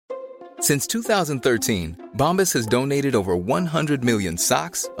Since 2013, Bombas has donated over 100 million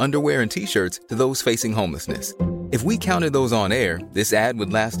socks, underwear, and T-shirts to those facing homelessness. If we counted those on air, this ad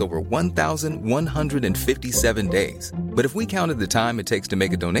would last over 1,157 days. But if we counted the time it takes to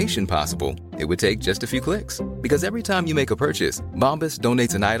make a donation possible, it would take just a few clicks. Because every time you make a purchase, Bombas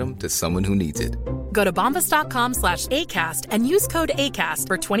donates an item to someone who needs it. Go to bombas.com/ACAST and use code ACAST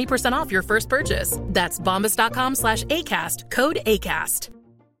for 20% off your first purchase. That's bombas.com/ACAST, code ACAST.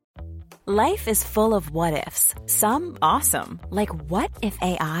 Life is full of what-ifs. Some awesome, like what if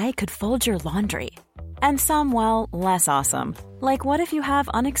AI could fold your laundry? And some, well, less awesome, like what if you have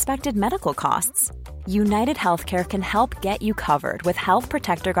unexpected medical costs? United Healthcare can help get you covered with Health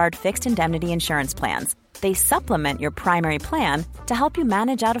Protector Guard fixed indemnity insurance plans. They supplement your primary plan to help you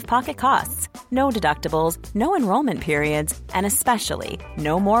manage out-of-pocket costs. No deductibles, no enrollment periods, and especially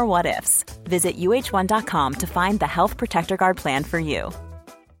no more what-ifs. Visit uh1.com to find the Health Protector Guard plan for you.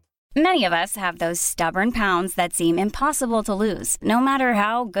 Many of us have those stubborn pounds that seem impossible to lose, no matter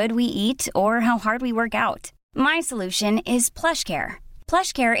how good we eat or how hard we work out. My solution is PlushCare.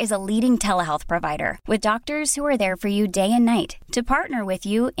 PlushCare is a leading telehealth provider with doctors who are there for you day and night to partner with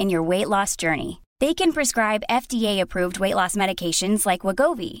you in your weight loss journey. They can prescribe FDA-approved weight loss medications like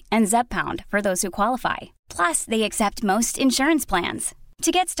Wegovy and Zepbound for those who qualify. Plus, they accept most insurance plans.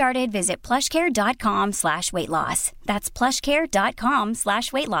 To get started, visit plushcare.com/weightloss. That's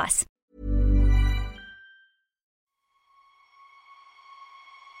plushcare.com/weightloss.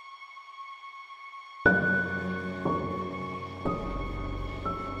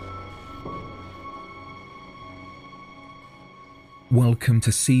 Welcome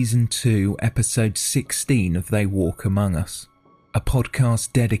to Season 2, Episode 16 of They Walk Among Us, a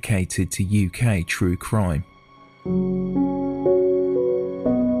podcast dedicated to UK true crime.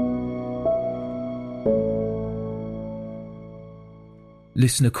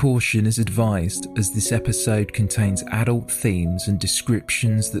 Listener caution is advised, as this episode contains adult themes and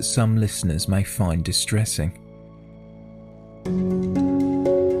descriptions that some listeners may find distressing.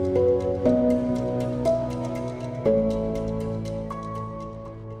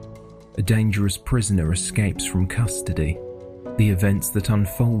 A dangerous prisoner escapes from custody. The events that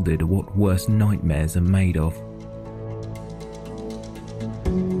unfolded are what worst nightmares are made of.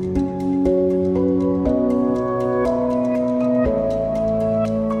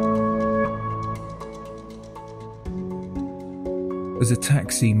 As a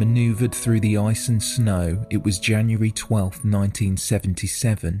taxi manoeuvred through the ice and snow, it was January 12,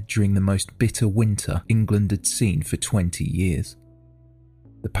 1977, during the most bitter winter England had seen for 20 years.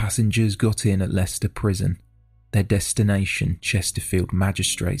 The passengers got in at Leicester Prison, their destination Chesterfield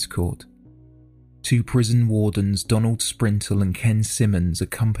Magistrates Court. Two prison wardens, Donald Sprintle and Ken Simmons,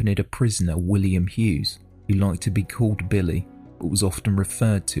 accompanied a prisoner, William Hughes, who liked to be called Billy, but was often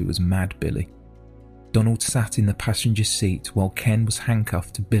referred to as Mad Billy. Donald sat in the passenger seat while Ken was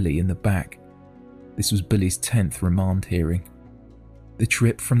handcuffed to Billy in the back. This was Billy's 10th remand hearing. The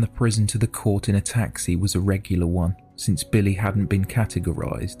trip from the prison to the court in a taxi was a regular one, since Billy hadn't been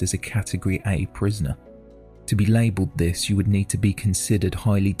categorised as a Category A prisoner. To be labelled this, you would need to be considered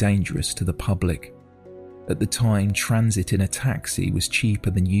highly dangerous to the public. At the time, transit in a taxi was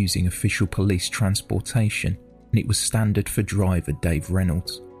cheaper than using official police transportation, and it was standard for driver Dave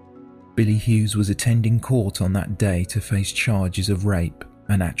Reynolds. Billy Hughes was attending court on that day to face charges of rape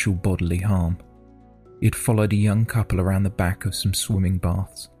and actual bodily harm. He had followed a young couple around the back of some swimming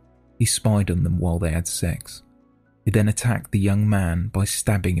baths. He spied on them while they had sex. He then attacked the young man by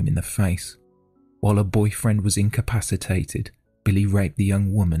stabbing him in the face. While her boyfriend was incapacitated, Billy raped the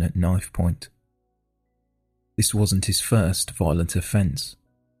young woman at knife point. This wasn't his first violent offence.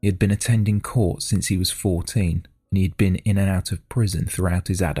 He had been attending court since he was 14, and he had been in and out of prison throughout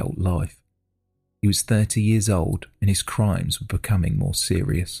his adult life. He was 30 years old, and his crimes were becoming more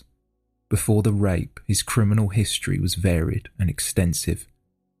serious. Before the rape, his criminal history was varied and extensive.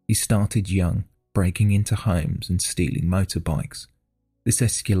 He started young, breaking into homes and stealing motorbikes. This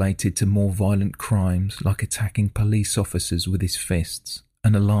escalated to more violent crimes like attacking police officers with his fists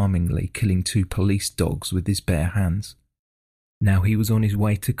and alarmingly killing 2 police dogs with his bare hands. Now he was on his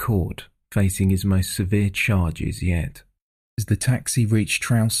way to court, facing his most severe charges yet. As the taxi reached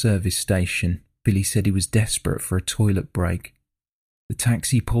Trowse service station, Billy said he was desperate for a toilet break. The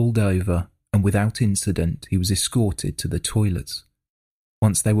taxi pulled over, and without incident, he was escorted to the toilets.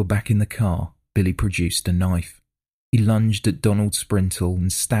 Once they were back in the car, Billy produced a knife. He lunged at Donald Sprintle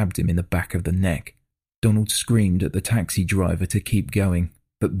and stabbed him in the back of the neck. Donald screamed at the taxi driver to keep going,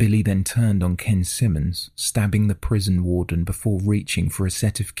 but Billy then turned on Ken Simmons, stabbing the prison warden before reaching for a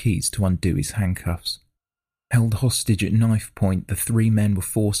set of keys to undo his handcuffs. Held hostage at knife point, the 3 men were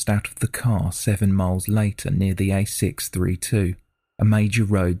forced out of the car 7 miles later near the A632, a major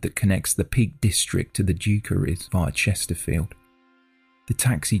road that connects the Peak District to the Dukeries via Chesterfield. The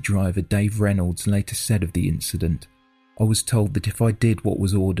taxi driver Dave Reynolds later said of the incident, "I was told that if I did what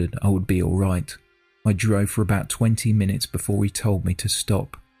was ordered, I would be alright. I drove for about 20 minutes before he told me to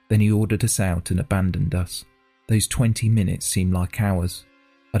stop. Then he ordered us out and abandoned us. Those 20 minutes seemed like hours.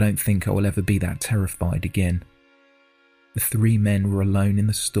 I don't think I will ever be that terrified again." The 3 men were alone in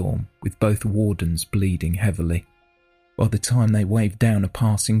the storm, with both wardens bleeding heavily. By the time they waved down a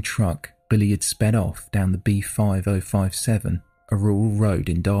passing truck, Billy had sped off down the B5057, a rural road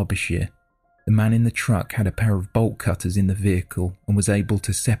in Derbyshire. The man in the truck had a pair of bolt cutters in the vehicle and was able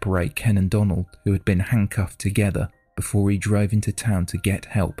to separate Ken and Donald, who had been handcuffed together, before he drove into town to get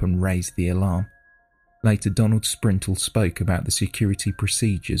help and raise the alarm. Later, Donald Sprintle spoke about the security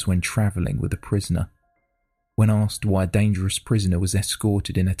procedures when travelling with a prisoner. When asked why a dangerous prisoner was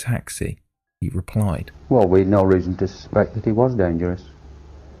escorted in a taxi, he replied, "Well, we had no reason to suspect that he was dangerous.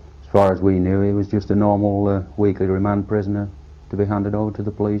 As far as we knew, he was just a normal weekly remand prisoner to be handed over to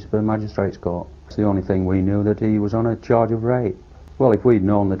the police for a magistrate's court. It's the only thing we knew, that he was on a charge of rape. Well, if we'd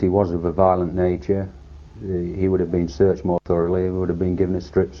known that he was of a violent nature, he would have been searched more thoroughly, he would have been given a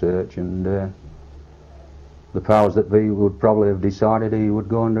strip search, and the powers that be would probably have decided he would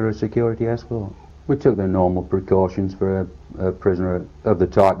go under a security escort. We took the normal precautions for a prisoner of the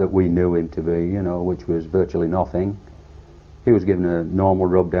type that we knew him to be, which was virtually nothing. He was given a normal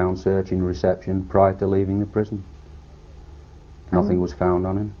rub-down search in reception prior to leaving the prison. Nothing was found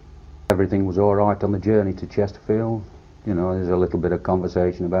on him. Everything was all right on the journey to Chesterfield. There's a little bit of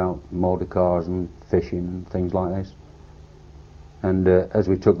conversation about motor cars and fishing and things like this. And as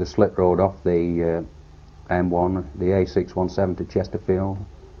we took the slip road off the M1, the A617 to Chesterfield,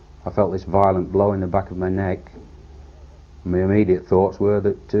 I felt this violent blow in the back of my neck. My immediate thoughts were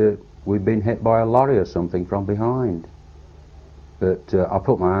that we'd been hit by a lorry or something from behind. But I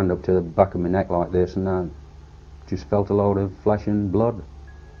put my hand up to the back of my neck like this, and I just felt a load of flesh and blood.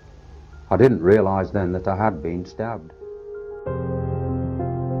 I didn't realise then that I had been stabbed.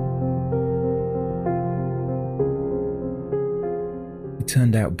 It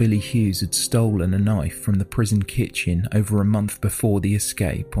turned out Billy Hughes had stolen a knife from the prison kitchen over a month before the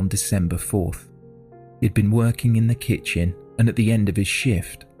escape on December 4th. He'd been working in the kitchen, and at the end of his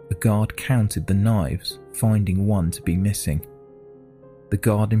shift, a guard counted the knives, finding one to be missing. The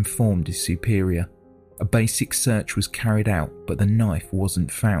guard informed his superior. A basic search was carried out, but the knife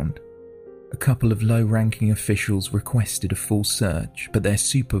wasn't found. A couple of low-ranking officials requested a full search, but their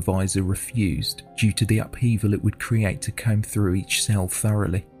supervisor refused due to the upheaval it would create to comb through each cell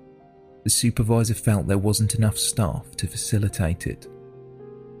thoroughly. The supervisor felt there wasn't enough staff to facilitate it.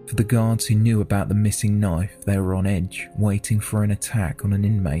 For the guards who knew about the missing knife, they were on edge, waiting for an attack on an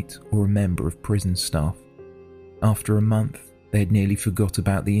inmate or a member of prison staff. After a month, they had nearly forgot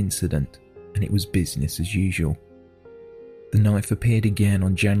about the incident, and it was business as usual. The knife appeared again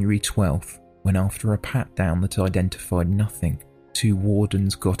on January 12th, when after a pat-down that identified nothing, 2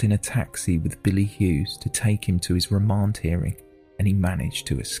 wardens got in a taxi with Billy Hughes to take him to his remand hearing, and he managed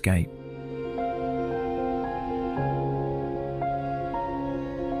to escape.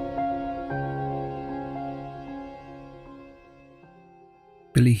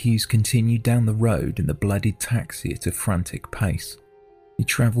 Billy Hughes continued down the road in the bloodied taxi at a frantic pace. He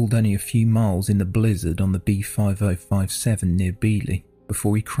travelled only a few miles in the blizzard on the B5057 near Beeley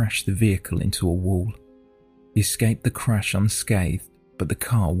before he crashed the vehicle into a wall. He escaped the crash unscathed, but the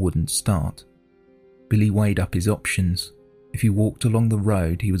car wouldn't start. Billy weighed up his options. If he walked along the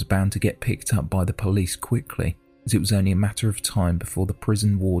road, he was bound to get picked up by the police quickly, as it was only a matter of time before the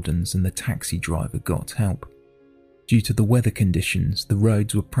prison wardens and the taxi driver got help. Due to the weather conditions, the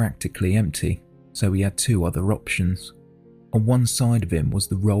roads were practically empty, so he had 2 other options. On one side of him was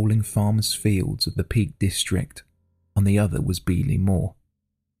the rolling farmers' fields of the Peak District. On the other was Beeley Moor.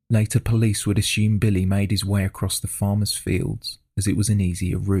 Later, police would assume Billy made his way across the farmers' fields, as it was an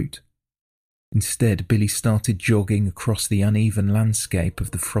easier route. Instead, Billy started jogging across the uneven landscape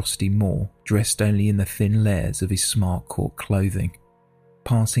of the frosty moor, dressed only in the thin layers of his smart cork clothing.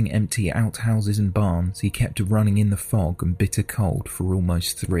 Passing empty outhouses and barns, he kept running in the fog and bitter cold for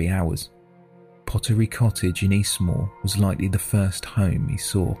almost 3 hours. Pottery Cottage in Eastmoor was likely the first home he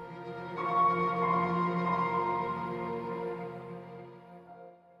saw.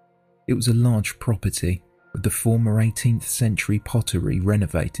 It was a large property, with the former 18th century pottery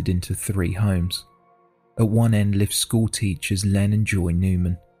renovated into 3 homes. At one end lived school teachers Len and Joy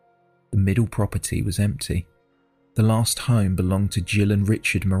Newman. The middle property was empty. The last home belonged to Jill and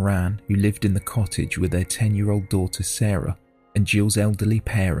Richard Moran, who lived in the cottage with their 10-year-old daughter Sarah and Jill's elderly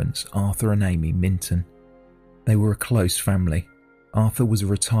parents, Arthur and Amy Minton. They were a close family. Arthur was a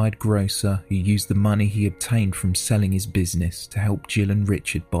retired grocer who used the money he obtained from selling his business to help Jill and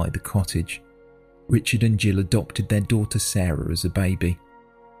Richard buy the cottage. Richard and Jill adopted their daughter Sarah as a baby.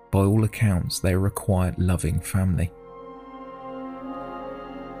 By all accounts, they were a quiet, loving family.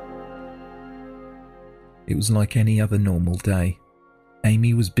 It was like any other normal day.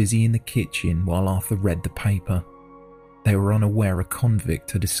 Amy was busy in the kitchen while Arthur read the paper. They were unaware a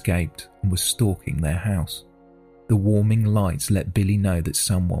convict had escaped and was stalking their house. The warming lights let Billy know that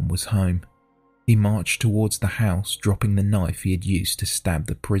someone was home. He marched towards the house, dropping the knife he had used to stab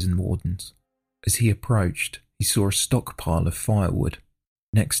the prison wardens. As he approached, he saw a stockpile of firewood.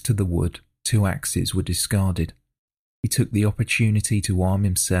 Next to the wood, 2 axes were discarded. He took the opportunity to arm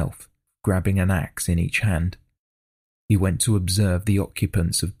himself, grabbing an axe in each hand. He went to observe the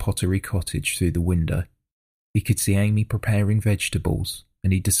occupants of Pottery Cottage through the window. He could see Amy preparing vegetables,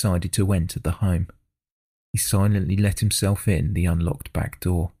 and he decided to enter the home. He silently let himself in the unlocked back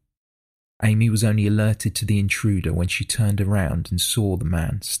door. Amy was only alerted to the intruder when she turned around and saw the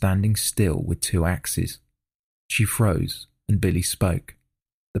man standing still with 2 axes. She froze, and Billy spoke.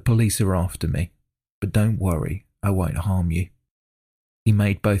 "The police are after me, but don't worry, I won't harm you." He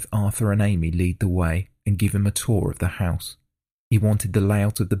made both Arthur and Amy lead the way and give him a tour of the house. He wanted the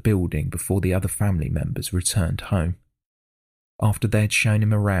layout of the building before the other family members returned home. After they had shown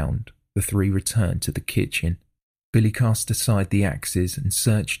him around, the 3 returned to the kitchen. Billy cast aside the axes and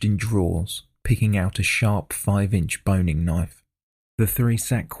searched in drawers, picking out a sharp 5-inch boning knife. The 3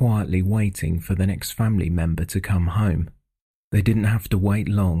 sat quietly waiting for the next family member to come home. They didn't have to wait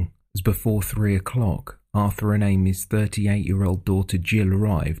long, as before 3 o'clock, Arthur and Amy's 38-year-old daughter Jill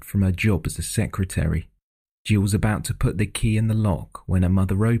arrived from her job as a secretary. Jill was about to put the key in the lock when her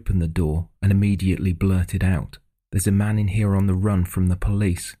mother opened the door and immediately blurted out, "There's a man in here on the run from the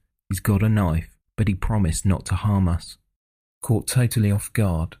police. He's got a knife, but he promised not to harm us." Caught totally off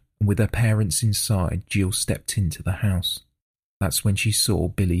guard, and with her parents inside, Jill stepped into the house. That's when she saw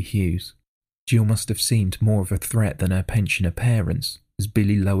Billy Hughes. Jill must have seemed more of a threat than her pensioner parents, as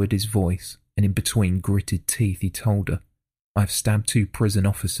Billy lowered his voice, and in between gritted teeth he told her, "I've stabbed 2 prison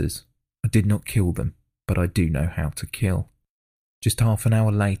officers. I did not kill them, but I do know how to kill." Just half an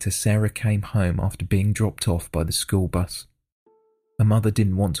hour later, Sarah came home after being dropped off by the school bus. Her mother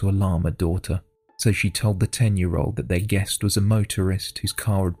didn't want to alarm her daughter, so she told the 10-year-old that their guest was a motorist whose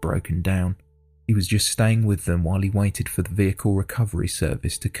car had broken down. He was just staying with them while he waited for the vehicle recovery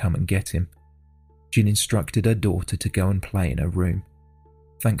service to come and get him. Jill instructed her daughter to go and play in her room.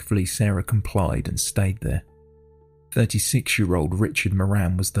 Thankfully, Sarah complied and stayed there. 36-year-old Richard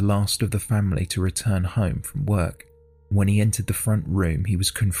Moran was the last of the family to return home from work. When he entered the front room, he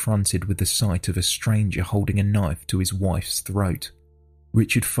was confronted with the sight of a stranger holding a knife to his wife's throat.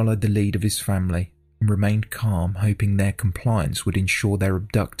 Richard followed the lead of his family and remained calm, hoping their compliance would ensure their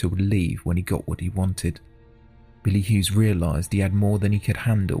abductor would leave when he got what he wanted. Billy Hughes realised he had more than he could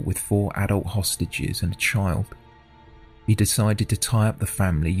handle with 4 adult hostages and a child. He decided to tie up the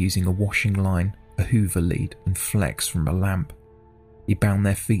family using a washing line, a Hoover lead and flex from a lamp. He bound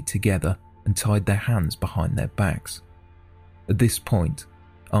their feet together and tied their hands behind their backs. At this point,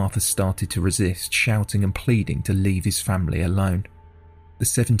 Arthur started to resist, shouting and pleading to leave his family alone. The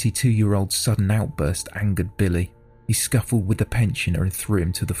 72-year-old's sudden outburst angered Billy. He scuffled with the pensioner and threw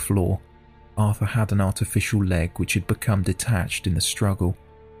him to the floor. Arthur had an artificial leg which had become detached in the struggle.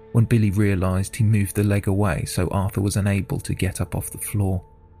 When Billy realised, he moved the leg away so Arthur was unable to get up off the floor.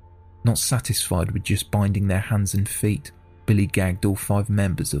 Not satisfied with just binding their hands and feet, Billy gagged all 5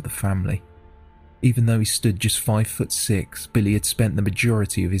 members of the family. Even though he stood just 5'6", Billy had spent the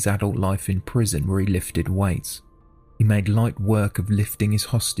majority of his adult life in prison where he lifted weights. He made light work of lifting his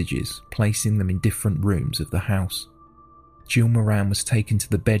hostages, placing them in different rooms of the house. Jill Moran was taken to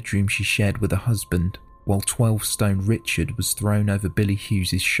the bedroom she shared with her husband, while 12-stone Richard was thrown over Billy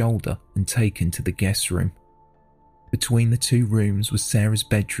Hughes' shoulder and taken to the guest room. Between the 2 rooms was Sarah's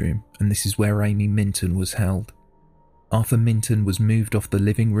bedroom, and this is where Amy Minton was held. Arthur Minton was moved off the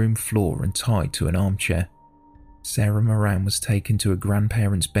living room floor and tied to an armchair. Sarah Moran was taken to a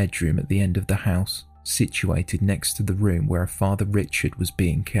grandparent's bedroom at the end of the house, situated next to the room where her father Richard was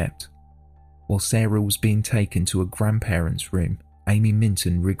being kept. While Sarah was being taken to a grandparent's room, Amy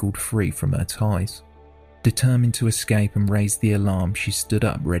Minton wriggled free from her ties. Determined to escape and raise the alarm, she stood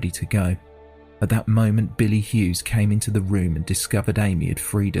up ready to go. At that moment, Billy Hughes came into the room and discovered Amy had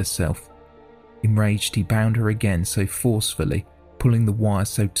freed herself. Enraged, he bound her again so forcefully, pulling the wire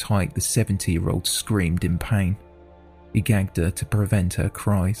so tight the 70-year-old screamed in pain. He gagged her to prevent her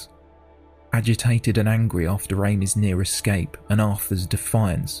cries. Agitated and angry after Amy's near escape and Arthur's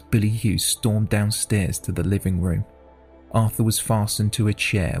defiance, Billy Hughes stormed downstairs to the living room. Arthur was fastened to a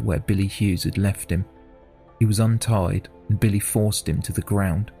chair where Billy Hughes had left him. He was untied and Billy forced him to the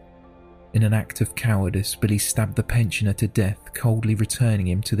ground. In an act of cowardice, Billy stabbed the pensioner to death, coldly returning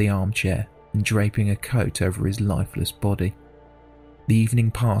him to the armchair and draping a coat over his lifeless body. The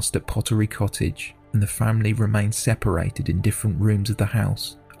evening passed at Pottery Cottage, and the family remained separated in different rooms of the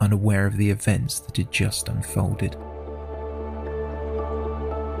house, unaware of the events that had just unfolded.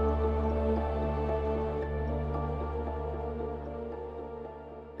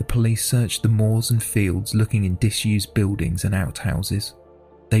 The police searched the moors and fields, looking in disused buildings and outhouses.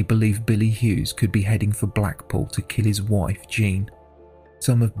 They believed Billy Hughes could be heading for Blackpool to kill his wife, Jean.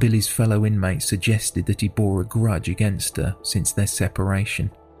 Some of Billy's fellow inmates suggested that he bore a grudge against her since their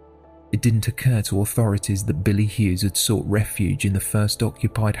separation. It didn't occur to authorities that Billy Hughes had sought refuge in the first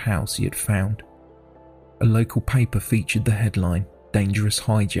occupied house he had found. A local paper featured the headline, "Dangerous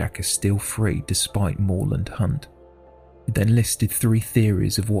Hijacker Still Free Despite Moorland Hunt." It then listed 3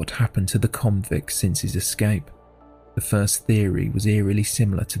 theories of what happened to the convict since his escape. The first theory was eerily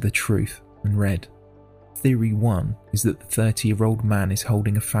similar to the truth and read, Theory 1 is that the 30-year-old man is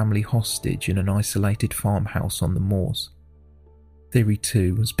holding a family hostage in an isolated farmhouse on the moors. Theory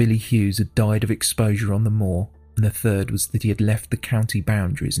 2 was Billy Hughes had died of exposure on the moor, and the third was that he had left the county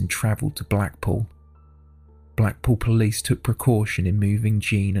boundaries and travelled to Blackpool. Blackpool police took precaution in moving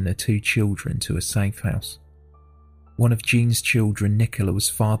Jean and her 2 children to a safe house. One of Jean's children, Nicola,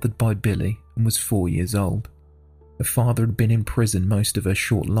 was fathered by Billy and was 4 years old. Her father had been in prison most of her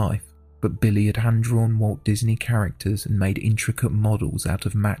short life, but Billy had hand-drawn Walt Disney characters and made intricate models out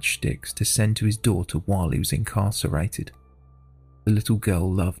of matchsticks to send to his daughter while he was incarcerated. The little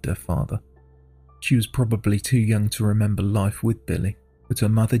girl loved her father. She was probably too young to remember life with Billy, but her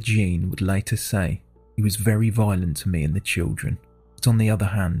mother Jean would later say, "He was very violent to me and the children, but on the other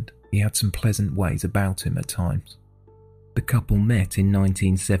hand, he had some pleasant ways about him at times." The couple met in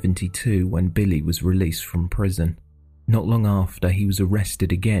 1972 when Billy was released from prison. Not long after, he was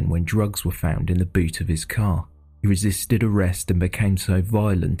arrested again when drugs were found in the boot of his car. He resisted arrest and became so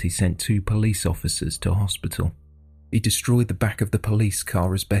violent he sent 2 police officers to hospital. He destroyed the back of the police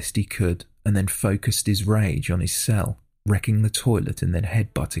car as best he could and then focused his rage on his cell, wrecking the toilet and then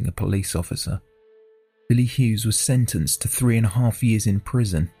headbutting a police officer. Billy Hughes was sentenced to 3.5 years in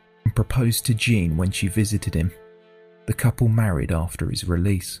prison and proposed to Jean when she visited him. The couple married after his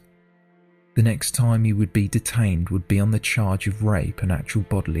release. The next time he would be detained would be on the charge of rape and actual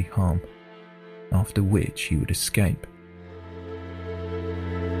bodily harm, after which he would escape.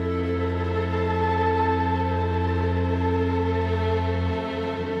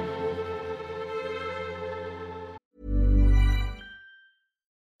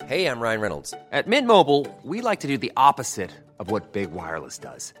 Hey, I'm Ryan Reynolds. At Mint Mobile, we like to do the opposite of what Big Wireless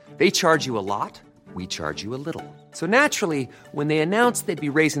does. They charge you a lot. We charge you a little. So naturally, when they announced they'd be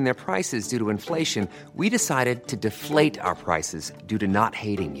raising their prices due to inflation, we decided to deflate our prices due to not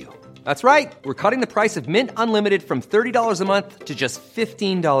hating you. That's right. We're cutting the price of Mint Unlimited from $30 a month to just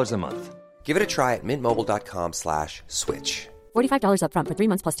 $15 a month. Give it a try at mintmobile.com/switch. $45 up front for 3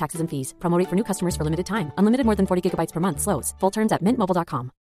 months plus taxes and fees. Promo rate for new customers for limited time. Unlimited more than 40 gigabytes per month. Slows full terms at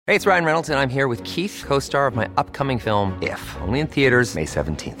mintmobile.com. Hey, it's Ryan Reynolds, and I'm here with Keith, co-star of my upcoming film, If, only in theaters May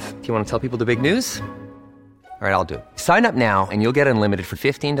 17th. Do you want to tell people the big news? All right, I'll do it. Sign up now and you'll get unlimited for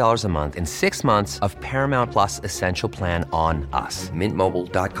 $15 a month and 6 months of Paramount Plus Essential Plan on us.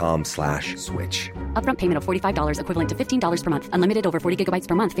 mintmobile.com/switch. Upfront payment of $45 equivalent to $15 per month. Unlimited over 40 gigabytes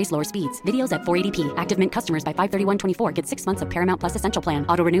per month. Face lower speeds. Videos at 480p. Active Mint customers by 531.24 get 6 months of Paramount Plus Essential Plan.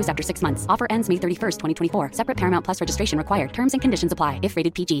 Auto renews after 6 months. Offer ends May 31st, 2024. Separate Paramount Plus registration required. Terms and conditions apply if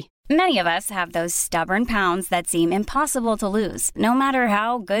rated PG. Many of us have those stubborn pounds that seem impossible to lose, no matter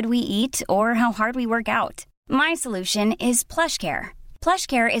how good we eat or how hard we work out. My solution is PlushCare.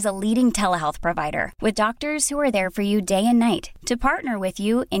 PlushCare is a leading telehealth provider with doctors who are there for you day and night to partner with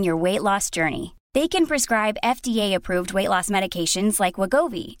you in your weight loss journey. They can prescribe FDA-approved weight loss medications like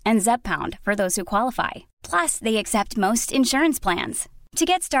Wegovy and Zepbound for those who qualify. Plus, they accept most insurance plans. To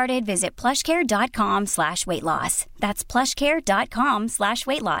get started, visit plushcare.com/weightloss. That's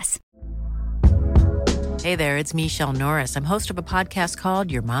plushcare.com/weightloss. Hey there, it's Michelle Norris. I'm host of a podcast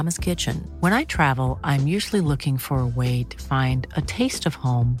called Your Mama's Kitchen. When I travel, I'm usually looking for a way to find a taste of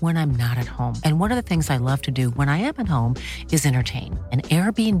home when I'm not at home. And one of the things I love to do when I am at home is entertain. And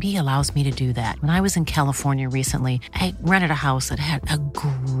Airbnb allows me to do that. When I was in California recently, I rented a house that had a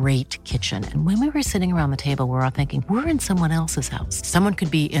great kitchen. And when we were sitting around the table, we were all thinking, we're in someone else's house. Someone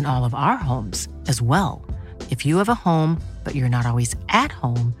could be in all of our homes as well. If you have a home, but you're not always at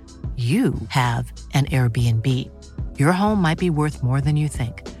home, you have an Airbnb. Your home might be worth more than you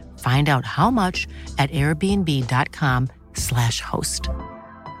think. Find out how much at airbnb.com/host.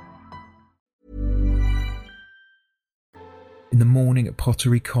 In the morning at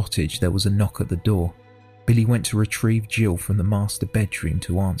Pottery Cottage, there was a knock at the door. Billy went to retrieve Jill from the master bedroom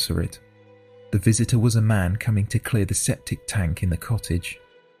to answer it. The visitor was a man coming to clear the septic tank in the cottage.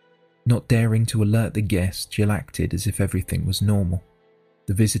 Not daring to alert the guest, Jill acted as if everything was normal.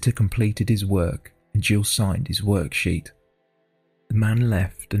 The visitor completed his work, and Jill signed his worksheet. The man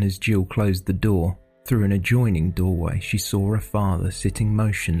left, and as Jill closed the door, through an adjoining doorway she saw her father sitting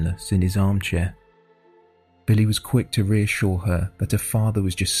motionless in his armchair. Billy was quick to reassure her that her father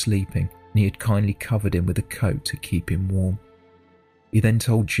was just sleeping and he had kindly covered him with a coat to keep him warm. He then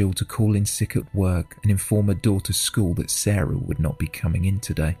told Jill to call in sick at work and inform her daughter's school that Sarah would not be coming in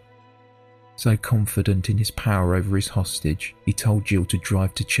today. So confident in his power over his hostage, he told Jill to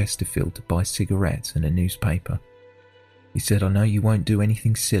drive to Chesterfield to buy cigarettes and a newspaper. He said, "I know you won't do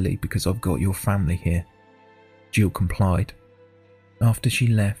anything silly because I've got your family here." Jill complied. After she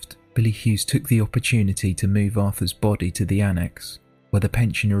left, Billy Hughes took the opportunity to move Arthur's body to the annex, where the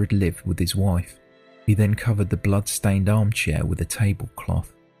pensioner had lived with his wife. He then covered the blood-stained armchair with a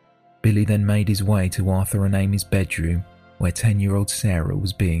tablecloth. Billy then made his way to Arthur and Amy's bedroom, where 10-year-old Sarah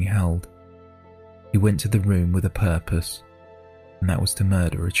was being held. He went to the room with a purpose, and that was to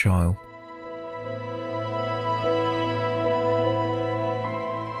murder a child.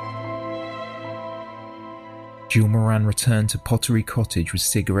 Jill Moran returned to Pottery Cottage with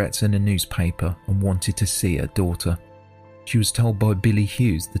cigarettes and a newspaper and wanted to see her daughter. She was told by Billy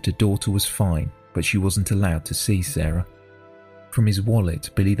Hughes that her daughter was fine, but she wasn't allowed to see Sarah. From his wallet,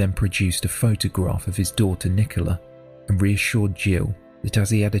 Billy then produced a photograph of his daughter Nicola and reassured Jill that as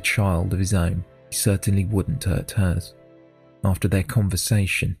he had a child of his own, he certainly wouldn't hurt hers. After their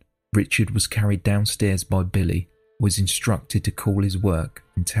conversation, Richard was carried downstairs by Billy, who was instructed to call his work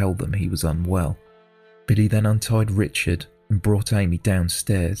and tell them he was unwell. Billy then untied Richard and brought Amy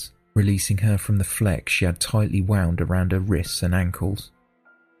downstairs, releasing her from the flex she had tightly wound around her wrists and ankles.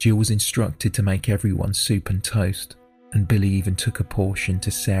 Jill was instructed to make everyone soup and toast, and Billy even took a portion to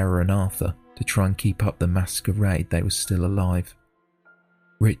Sarah and Arthur to try and keep up the masquerade they were still alive.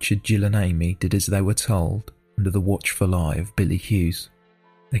 Richard, Jill and Amy did as they were told, under the watchful eye of Billy Hughes.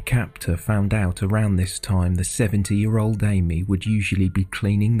 Their captor found out around this time the 70-year-old Amy would usually be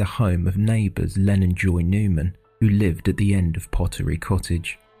cleaning the home of neighbours Len and Joy Newman, who lived at the end of Pottery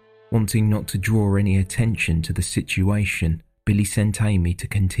Cottage. Wanting not to draw any attention to the situation, Billy sent Amy to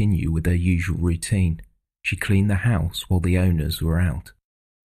continue with her usual routine. She cleaned the house while the owners were out.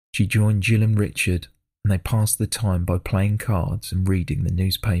 She joined Jill and Richard, and they passed the time by playing cards and reading the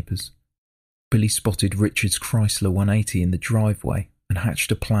newspapers. Billy spotted Richard's Chrysler 180 in the driveway and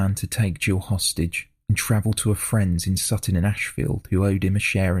hatched a plan to take Jill hostage and travel to a friend's in Sutton and Ashfield who owed him a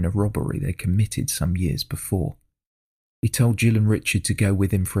share in a robbery they committed some years before. He told Jill and Richard to go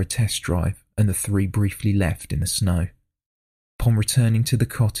with him for a test drive, and the three briefly left in the snow. Upon returning to the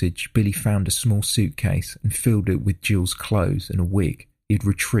cottage, Billy found a small suitcase and filled it with Jill's clothes and a wig he had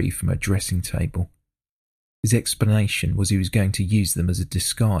retrieved from her dressing table. His explanation was he was going to use them as a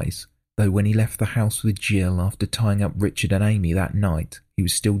disguise, though when he left the house with Jill after tying up Richard and Amy that night, he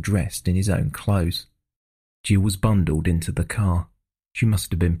was still dressed in his own clothes. Jill was bundled into the car. She must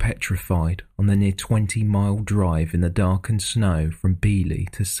have been petrified on the near 20-mile drive in the darkened snow from Beeley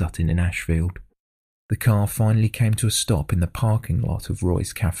to Sutton in Ashfield. The car finally came to a stop in the parking lot of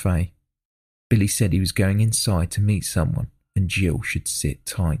Roy's Cafe. Billy said he was going inside to meet someone and Jill should sit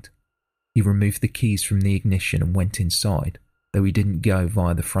tight. He removed the keys from the ignition and went inside. Though he didn't go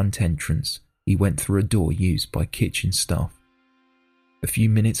via the front entrance, he went through a door used by kitchen staff. A few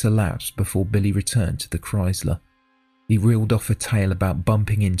minutes elapsed before Billy returned to the Chrysler. He reeled off a tale about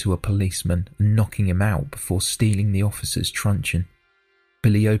bumping into a policeman and knocking him out before stealing the officer's truncheon.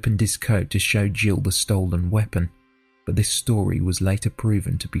 Billy opened his coat to show Jill the stolen weapon, but this story was later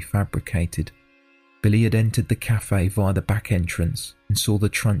proven to be fabricated. Billy had entered the cafe via the back entrance and saw the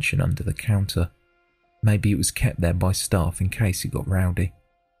truncheon under the counter. Maybe it was kept there by staff in case it got rowdy.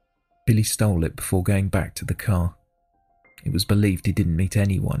 Billy stole it before going back to the car. It was believed he didn't meet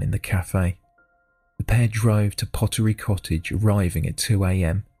anyone in the cafe. The pair drove to Pottery Cottage, arriving at 2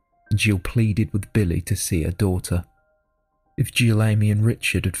 a.m, and Jill pleaded with Billy to see her daughter. If Jill, Amy and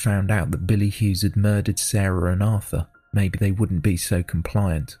Richard had found out that Billy Hughes had murdered Sarah and Arthur, maybe they wouldn't be so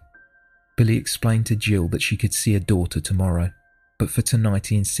compliant. Billy explained to Jill that she could see her daughter tomorrow, but for tonight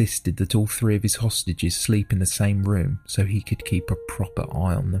he insisted that all three of his hostages sleep in the same room so he could keep a proper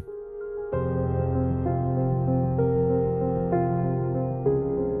eye on them.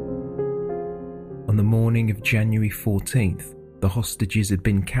 morning of January 14th, the hostages had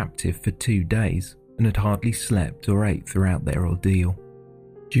been captive for 2 days and had hardly slept or ate throughout their ordeal.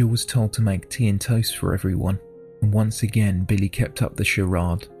 Jill was told to make tea and toast for everyone, and once again Billy kept up the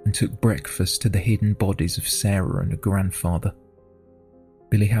charade and took breakfast to the hidden bodies of Sarah and her grandfather.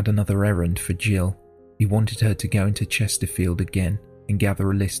 Billy had another errand for Jill. He wanted her to go into Chesterfield again and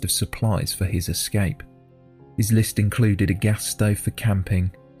gather a list of supplies for his escape. His list included a gas stove for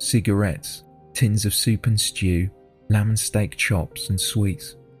camping, cigarettes, tins of soup and stew, lamb and steak chops and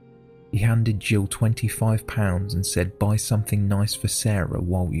sweets. He handed Jill £25 and said, "Buy something nice for Sarah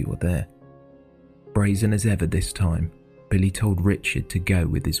while you are there." Brazen as ever this time, Billy told Richard to go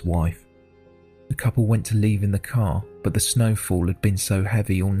with his wife. The couple went to leave in the car, but the snowfall had been so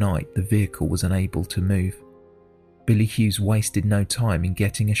heavy all night the vehicle was unable to move. Billy Hughes wasted no time in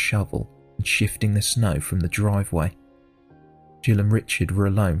getting a shovel and shifting the snow from the driveway. Jill and Richard were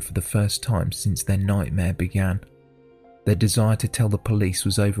alone for the first time since their nightmare began. Their desire to tell the police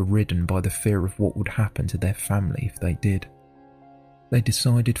was overridden by the fear of what would happen to their family if they did. They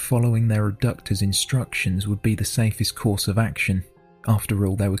decided following their abductor's instructions would be the safest course of action. After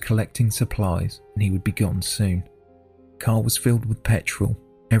all, they were collecting supplies and he would be gone soon. The car was filled with petrol,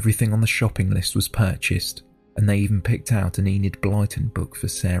 everything on the shopping list was purchased, and they even picked out an Enid Blyton book for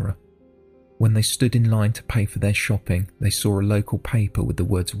Sarah. When they stood in line to pay for their shopping, they saw a local paper with the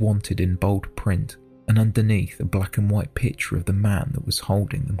words "Wanted" in bold print, and underneath a black and white picture of the man that was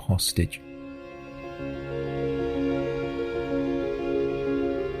holding them hostage.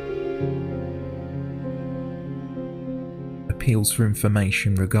 Appeals for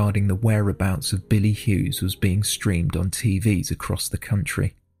information regarding the whereabouts of Billy Hughes was being streamed on TVs across the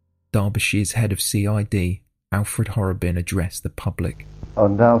country. Derbyshire's head of CID, Alfred Horrobin, addressed the public.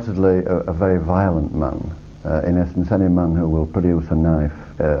 Undoubtedly a very violent man. In essence, any man who will produce a knife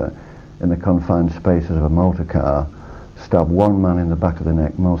in the confined spaces of a motor car, stab one man in the back of the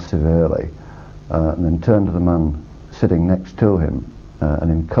neck most severely, and then turn to the man sitting next to him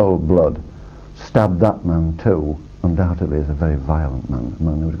and in cold blood stab that man too, undoubtedly is a very violent man, a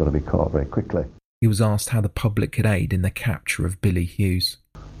man who's got to be caught very quickly. He was asked how the public could aid in the capture of Billy Hughes.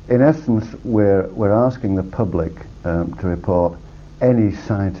 In essence, we're asking the public to report any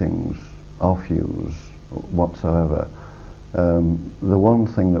sightings of Hughes whatsoever. The one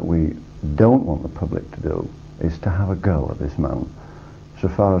thing that we don't want the public to do is to have a go at this man. So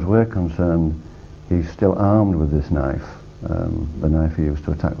far as we're concerned, he's still armed with this knife, the knife he used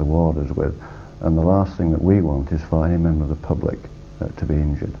to attack the warders with, and the last thing that we want is for any member of the public to be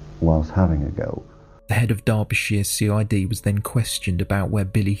injured whilst having a go. The head of Derbyshire CID was then questioned about where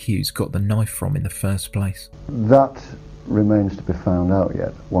Billy Hughes got the knife from in the first place. That remains to be found out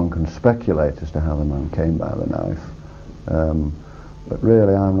yet. One can speculate as to how the man came by the knife, but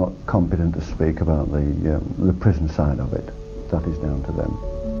really I'm not competent to speak about the prison side of it. That is down to them.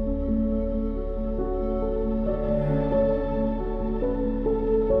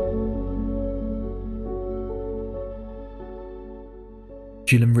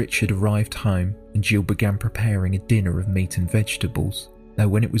 Jill and Richard arrived home and Jill began preparing a dinner of meat and vegetables, though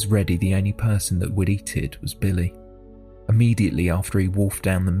when it was ready the only person that would eat it was Billy. Immediately after he wolfed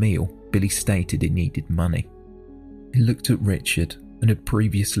down the meal, Billy stated he needed money. He looked at Richard and had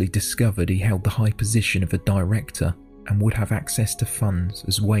previously discovered he held the high position of a director and would have access to funds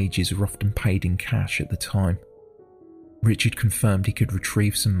as wages were often paid in cash at the time. Richard confirmed he could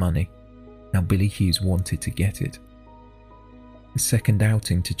retrieve some money. Now Billy Hughes wanted to get it. The second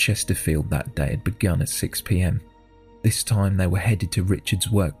outing to Chesterfield that day had begun at 6 p.m. This time they were headed to Richard's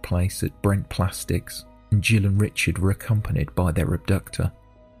workplace at Brent Plastics, and Jill and Richard were accompanied by their abductor.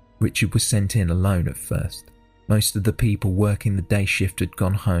 Richard was sent in alone at first. Most of the people working the day shift had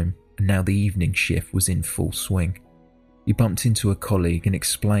gone home, and now the evening shift was in full swing. He bumped into a colleague and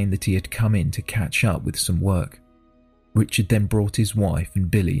explained that he had come in to catch up with some work. Richard then brought his wife and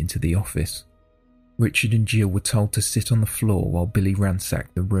Billy into the office. Richard and Jill were told to sit on the floor while Billy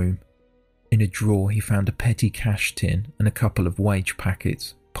ransacked the room. In a drawer he found a petty cash tin and a couple of wage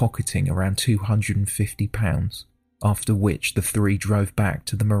packets, pocketing around £250, after which the three drove back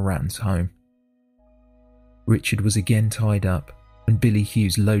to the Morans' home. Richard was again tied up, and Billy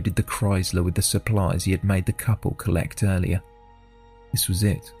Hughes loaded the Chrysler with the supplies he had made the couple collect earlier. This was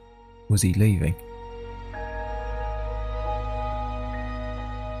it. Was he leaving?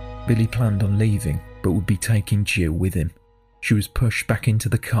 Billy planned on leaving, but would be taking Jill with him. She was pushed back into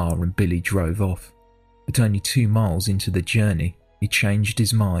the car and Billy drove off. But only 2 miles into the journey, he changed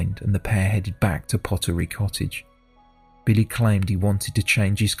his mind and the pair headed back to Pottery Cottage. Billy claimed he wanted to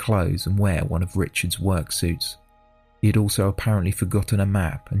change his clothes and wear one of Richard's work suits. He had also apparently forgotten a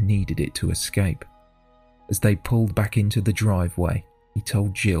map and needed it to escape. As they pulled back into the driveway, he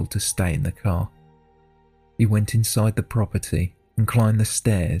told Jill to stay in the car. He went inside the property and climbed the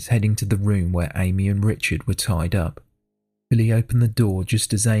stairs, heading to the room where Amy and Richard were tied up. Billy opened the door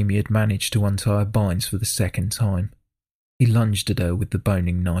just as Amy had managed to untie her binds for the second time. He lunged at her with the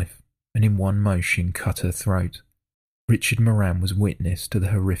boning knife and in one motion cut her throat. Richard Moran was witness to the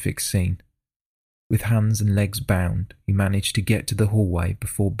horrific scene. With hands and legs bound, he managed to get to the hallway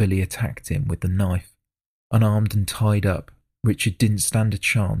before Billy attacked him with the knife. Unarmed and tied up, Richard didn't stand a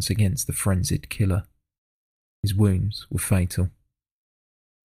chance against the frenzied killer. His wounds were fatal.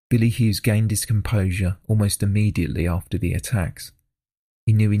 Billy Hughes gained his composure almost immediately after the attacks.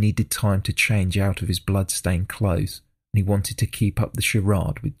 He knew he needed time to change out of his blood-stained clothes, and he wanted to keep up the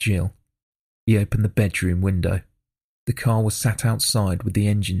charade with Jill. He opened the bedroom window. The car was sat outside with the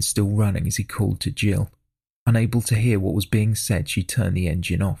engine still running as he called to Jill. Unable to hear what was being said, she turned the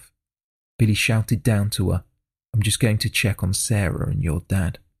engine off. Billy shouted down to her, "I'm just going to check on Sarah and your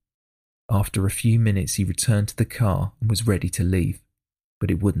dad." After a few minutes he returned to the car and was ready to leave, but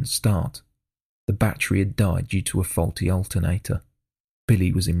it wouldn't start. The battery had died due to a faulty alternator.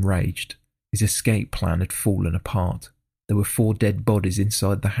 Billy was enraged. His escape plan had fallen apart. There were 4 dead bodies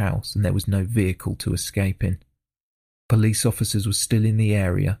inside the house and there was no vehicle to escape in. Police officers were still in the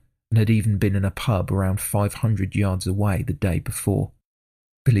area and had even been in a pub around 500 yards away the day before.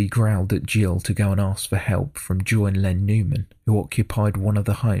 Billy growled at Jill to go and ask for help from Joy and Len Newman, who occupied one of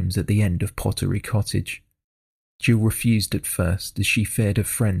the homes at the end of Pottery Cottage. Jill refused at first as she feared her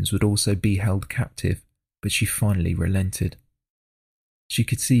friends would also be held captive, but she finally relented. She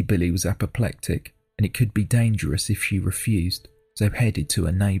could see Billy was apoplectic and it could be dangerous if she refused, so headed to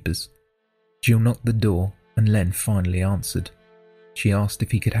her neighbours. Jill knocked the door and Len finally answered. She asked if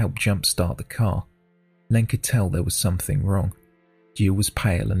he could help jumpstart the car. Len could tell there was something wrong. Jill was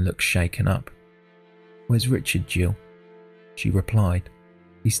pale and looked shaken up. "Where's Richard, Jill?" She replied,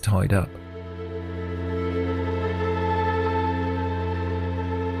 "He's tied up."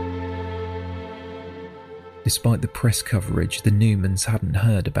 Despite the press coverage, the Newmans hadn't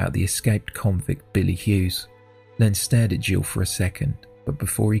heard about the escaped convict Billy Hughes. Len stared at Jill for a second, but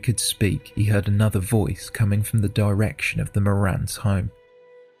before he could speak, he heard another voice coming from the direction of the Morans' home.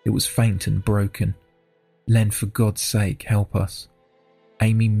 It was faint and broken. "Len, for God's sake, help us."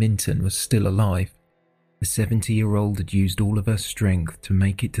 Amy Minton was still alive. The 70-year-old had used all of her strength to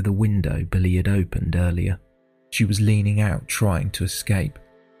make it to the window Billy had opened earlier. She was leaning out, trying to escape.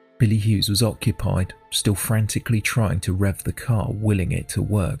 Billy Hughes was occupied, still frantically trying to rev the car, willing it to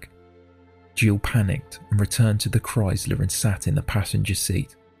work. Jill panicked and returned to the Chrysler and sat in the passenger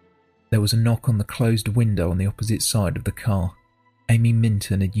seat. There was a knock on the closed window on the opposite side of the car. Amy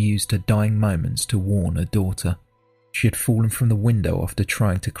Minton had used her dying moments to warn her daughter. She had fallen from the window after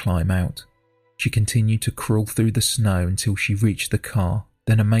trying to climb out. She continued to crawl through the snow until she reached the car,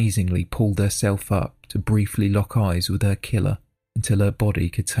 then amazingly pulled herself up to briefly lock eyes with her killer until her body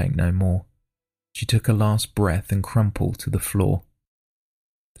could take no more. She took a last breath and crumpled to the floor.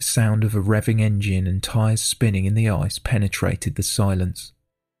 The sound of a revving engine and tyres spinning in the ice penetrated the silence.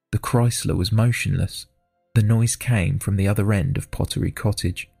 The Chrysler was motionless. The noise came from the other end of Pottery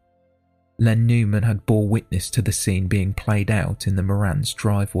Cottage. Len Newman had bore witness to the scene being played out in the Morans'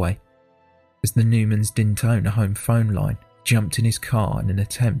 driveway. As the Newmans didn't own a home phone line, he jumped in his car in an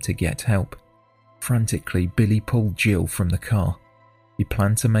attempt to get help. Frantically, Billy pulled Jill from the car. He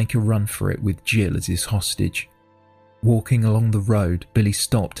planned to make a run for it with Jill as his hostage. Walking along the road, Billy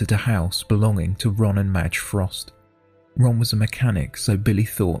stopped at a house belonging to Ron and Madge Frost. Ron was a mechanic, so Billy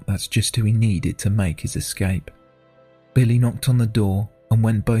thought that's just who he needed to make his escape. Billy knocked on the door, and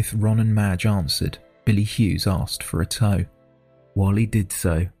when both Ron and Madge answered, Billy Hughes asked for a tow. While he did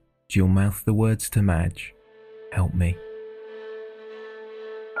so, Jill mouthed the words to Madge, "Help me."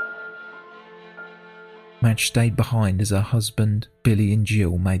 Madge stayed behind as her husband, Billy and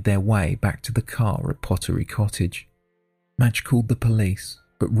Jill made their way back to the car at Pottery Cottage. Madge called the police,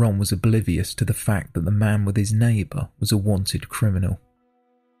 but Ron was oblivious to the fact that the man with his neighbour was a wanted criminal.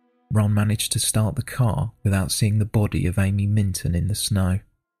 Ron managed to start the car without seeing the body of Amy Minton in the snow.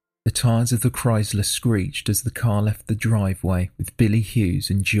 The tyres of the Chrysler screeched as the car left the driveway with Billy Hughes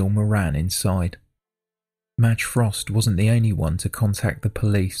and Jill Moran inside. Madge Frost wasn't the only one to contact the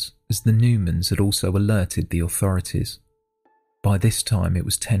police, as the Newmans had also alerted the authorities. By this time it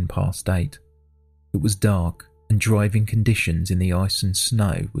was 8:10. It was dark, and driving conditions in the ice and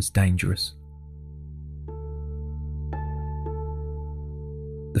snow was dangerous.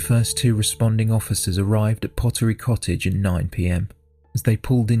 The first 2 responding officers arrived at Pottery Cottage at 9 p.m. As they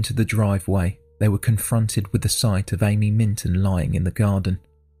pulled into the driveway, they were confronted with the sight of Amy Minton lying in the garden.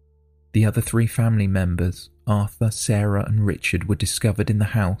 The other 3 family members, Arthur, Sarah and Richard, were discovered in the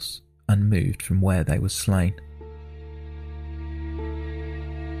house, unmoved from where they were slain.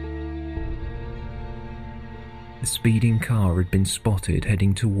 The speeding car had been spotted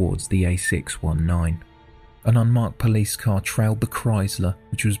heading towards the A619. An unmarked police car trailed the Chrysler,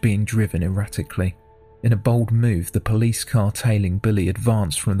 which was being driven erratically. In a bold move, the police car tailing Billy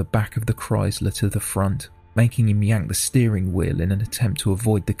advanced from the back of the Chrysler to the front, making him yank the steering wheel in an attempt to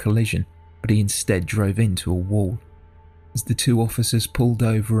avoid the collision, but he instead drove into a wall. As the 2 officers pulled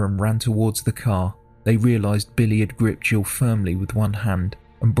over and ran towards the car, they realised Billy had gripped Jill firmly with one hand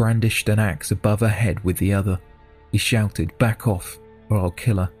and brandished an axe above her head with the other. He shouted, "Back off, or I'll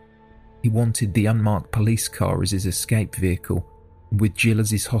kill her." He wanted the unmarked police car as his escape vehicle, and with Jill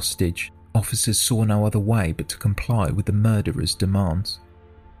as his hostage, officers saw no other way but to comply with the murderer's demands.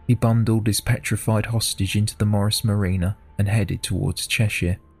 He bundled his petrified hostage into the Morris Marina and headed towards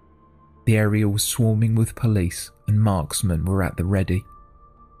Cheshire. The area was swarming with police and marksmen were at the ready.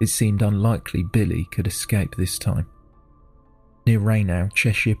 It seemed unlikely Billy could escape this time. Near Rainow,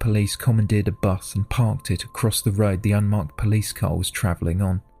 Cheshire police commandeered a bus and parked it across the road the unmarked police car was travelling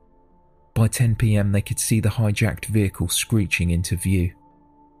on. By 10 p.m. they could see the hijacked vehicle screeching into view.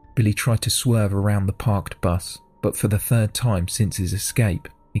 Billy tried to swerve around the parked bus, but for the 3rd time since his escape,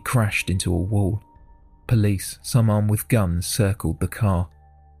 he crashed into a wall. Police, some armed with guns, circled the car.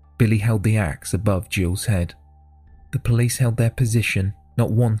 Billy held the axe above Jill's head. The police held their position,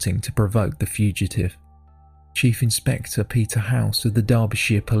 not wanting to provoke the fugitive. Chief Inspector Peter House of the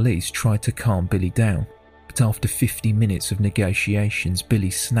Derbyshire Police tried to calm Billy down, but after 50 minutes of negotiations, Billy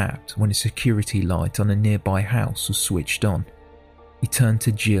snapped when a security light on a nearby house was switched on. He turned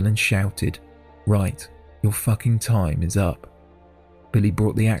to Jill and shouted, "Right, your fucking time is up." Billy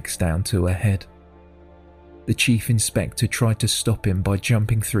brought the axe down to her head. The Chief Inspector tried to stop him by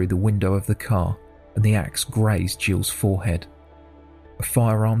jumping through the window of the car, and the axe grazed Jill's forehead. A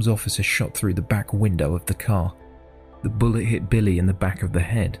firearms officer shot through the back window of the car. The bullet hit Billy in the back of the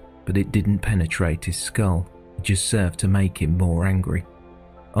head, but it didn't penetrate his skull. It just served to make him more angry.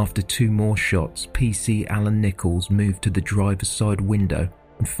 After 2 more shots, PC Alan Nichols moved to the driver's side window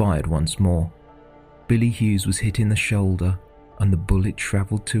and fired once more. Billy Hughes was hit in the shoulder, and the bullet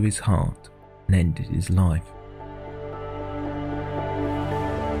travelled to his heart and ended his life.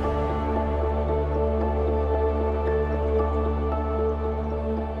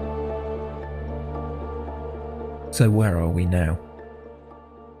 So where are we now?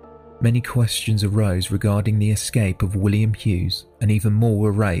 Many questions arose regarding the escape of William Hughes, and even more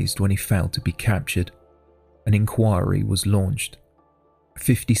were raised when he failed to be captured. An inquiry was launched. A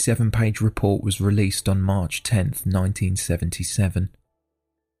 57-page report was released on March 10, 1977.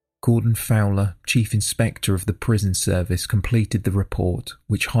 Gordon Fowler, Chief Inspector of the Prison Service, completed the report,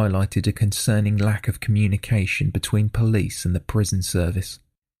 which highlighted a concerning lack of communication between police and the prison service.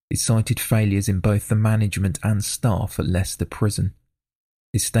 It cited failures in both the management and staff at Leicester Prison.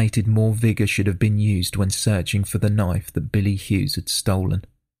 It stated more vigour should have been used when searching for the knife that Billy Hughes had stolen.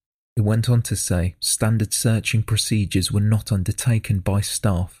 It went on to say standard searching procedures were not undertaken by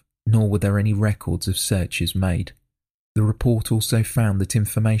staff, nor were there any records of searches made. The report also found that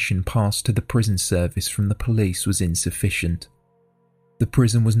information passed to the prison service from the police was insufficient. The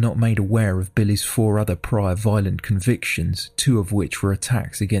prison was not made aware of Billy's 4 other prior violent convictions, 2 of which were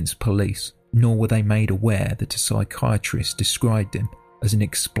attacks against police, nor were they made aware that a psychiatrist described him as an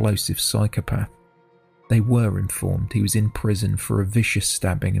explosive psychopath. They were informed he was in prison for a vicious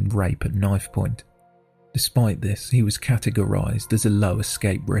stabbing and rape at knife point. Despite this, he was categorised as a low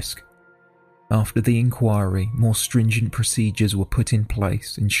escape risk. After the inquiry, more stringent procedures were put in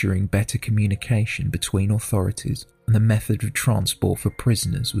place, ensuring better communication between authorities, and the method of transport for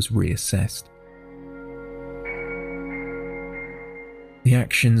prisoners was reassessed. The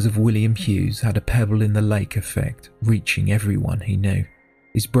actions of William Hughes had a pebble in the lake effect, reaching everyone he knew.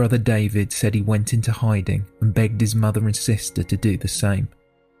 His brother David said he went into hiding and begged his mother and sister to do the same.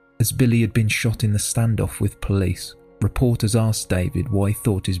 As Billy had been shot in the standoff with police, reporters asked David why he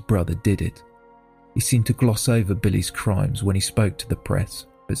thought his brother did it. He seemed to gloss over Billy's crimes when he spoke to the press,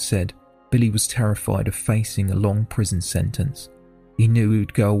 but said Billy was terrified of facing a long prison sentence. He knew he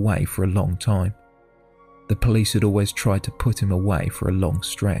would go away for a long time. The police had always tried to put him away for a long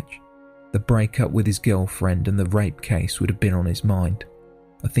stretch. The breakup with his girlfriend and the rape case would have been on his mind.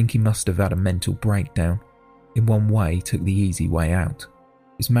 I think he must have had a mental breakdown. In one way, he took the easy way out.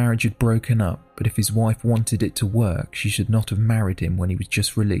 His marriage had broken up, but if his wife wanted it to work, she should not have married him when he was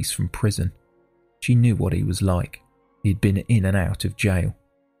just released from prison. She knew what he was like. He had been in and out of jail.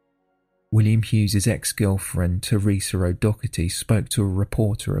 William Hughes' ex-girlfriend, Teresa O'Doherty, spoke to a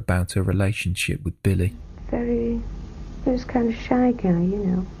reporter about her relationship with Billy. He was kind of shy guy,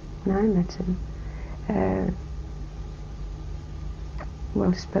 when I met him.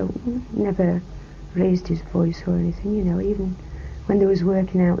 Well-spoken, never raised his voice or anything, even when there was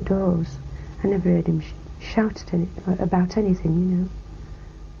working outdoors. I never heard him shout about anything,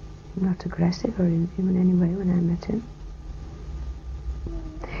 Not aggressive or in any way when I met him.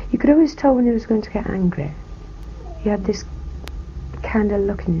 You could always tell when he was going to get angry. He had this kind of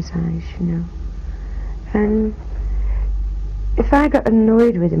look in his eyes, And if I got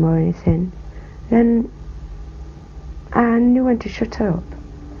annoyed with him or anything, then I knew when to shut up.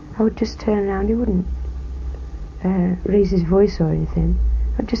 I would just turn around. He wouldn't raise his voice or anything.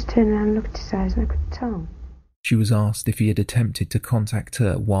 I'd just turn around and look at his eyes and I could tell. She was asked if he had attempted to contact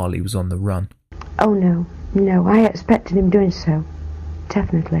her while he was on the run. Oh, no. I expected him doing so.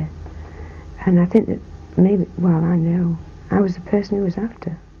 Definitely. And I think that maybe, I know. I was the person he was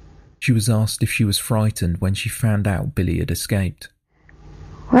after. She was asked if she was frightened when she found out Billy had escaped.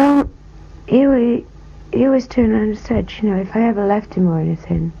 Well, he always turned around and said, if I ever left him or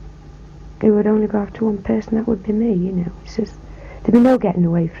anything, it would only go after one person, that would be me, He says, there'd be no getting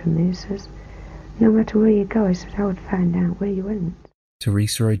away from me. He says, no matter where you go, I said, I would find out where you went.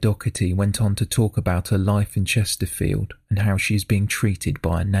 Teresa O'Doherty went on to talk about her life in Chesterfield and how she is being treated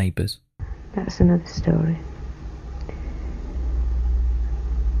by her neighbours. That's another story.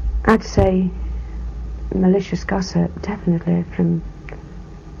 I'd say malicious gossip, definitely, from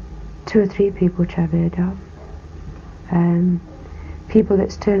 2 or 3 people which I've heard of. People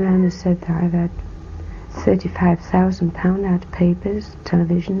that's turned around and said that I've had £35,000 out of papers,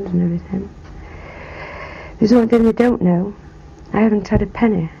 televisions and everything. There's one thing they don't know. I haven't had a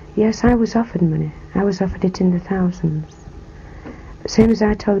penny. Yes, I was offered money. I was offered it in the thousands. Same as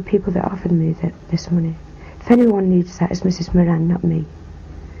I told the people that offered me this money. If anyone needs that, it's Mrs. Moran, not me.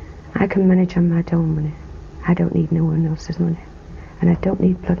 I can manage on my own money. I don't need no one else's money. And I don't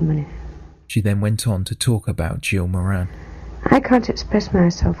need blood money. She then went on to talk about Jill Moran. I can't express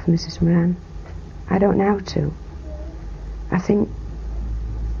myself for Mrs. Moran. I don't know how to. I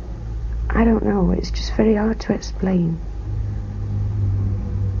don't know, it's just very hard to explain.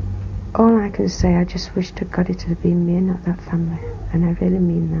 All I can say, I just wish to God it had been me and not that family, and I really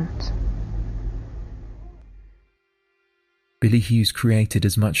mean that. Billy Hughes created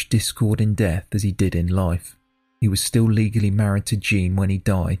as much discord in death as he did in life. He was still legally married to Jean when he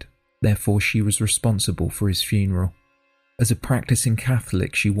died, therefore she was responsible for his funeral. As a practicing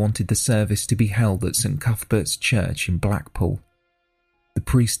Catholic, she wanted the service to be held at St Cuthbert's Church in Blackpool. The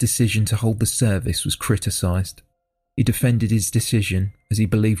priest's decision to hold the service was criticised. He defended his decision as he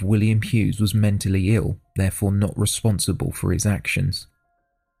believed William Hughes was mentally ill, therefore not responsible for his actions.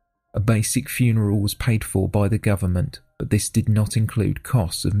 A basic funeral was paid for by the government, but this did not include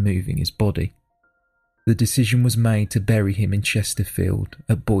costs of moving his body. The decision was made to bury him in Chesterfield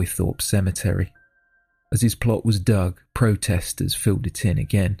at Boythorpe Cemetery. As his plot was dug, protesters filled it in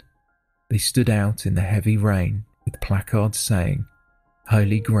again. They stood out in the heavy rain with placards saying,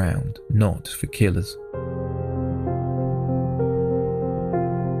 "Holy ground, not for killers."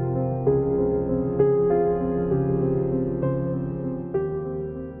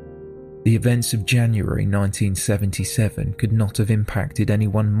 The events of January 1977 could not have impacted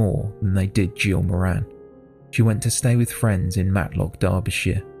anyone more than they did Jill Moran. She went to stay with friends in Matlock,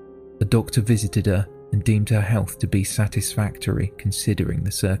 Derbyshire. A doctor visited her and deemed her health to be satisfactory considering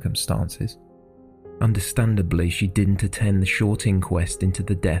the circumstances. Understandably, she didn't attend the short inquest into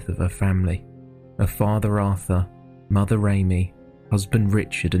the death of her family. Her father Arthur, mother Amy, husband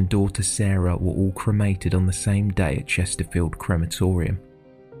Richard and daughter Sarah were all cremated on the same day at Chesterfield Crematorium.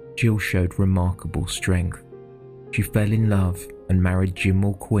 Jill showed remarkable strength. She fell in love and married Jim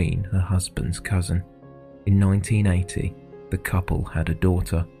Mulqueen, her husband's cousin. In 1980, the couple had a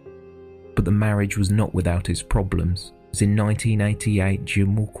daughter. But the marriage was not without its problems, as in 1988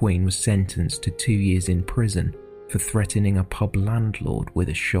 Jim Mulqueen was sentenced to 2 years in prison for threatening a pub landlord with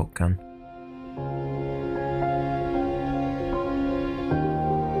a shotgun.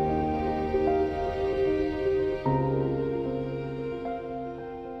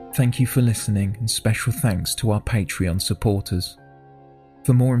 Thank you for listening, and special thanks to our Patreon supporters.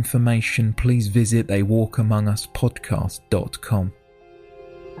 For more information, please visit theywalkamonguspodcast.com.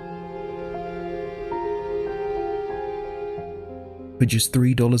 For just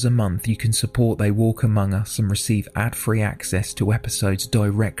 $3 a month, you can support They Walk Among Us and receive ad-free access to episodes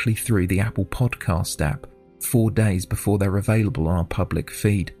directly through the Apple Podcast app 4 days before they're available on our public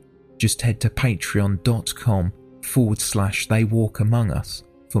feed. Just head to patreon.com/They Walk Among Us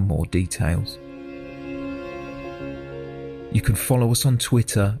for more details. You can follow us on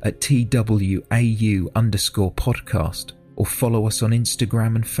Twitter at TWAU_podcast or follow us on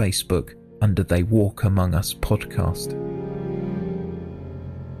Instagram and Facebook under They Walk Among Us podcast.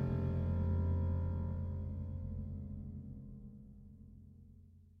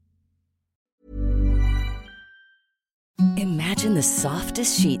 Imagine the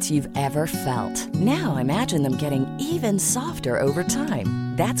softest sheets you've ever felt. Now imagine them getting even softer over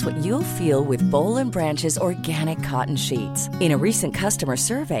time. That's what you'll feel with Boll & Branch's organic cotton sheets. In a recent customer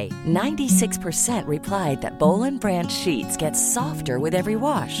survey, 96% replied that Boll & Branch sheets get softer with every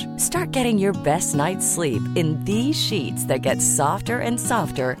wash. Start getting your best night's sleep in these sheets that get softer and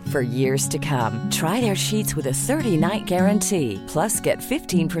softer for years to come. Try their sheets with a 30-night guarantee. Plus, get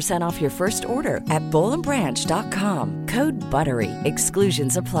 15% off your first order at bollandbranch.com. Code BUTTERY.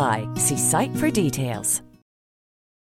 Exclusions apply. See site for details.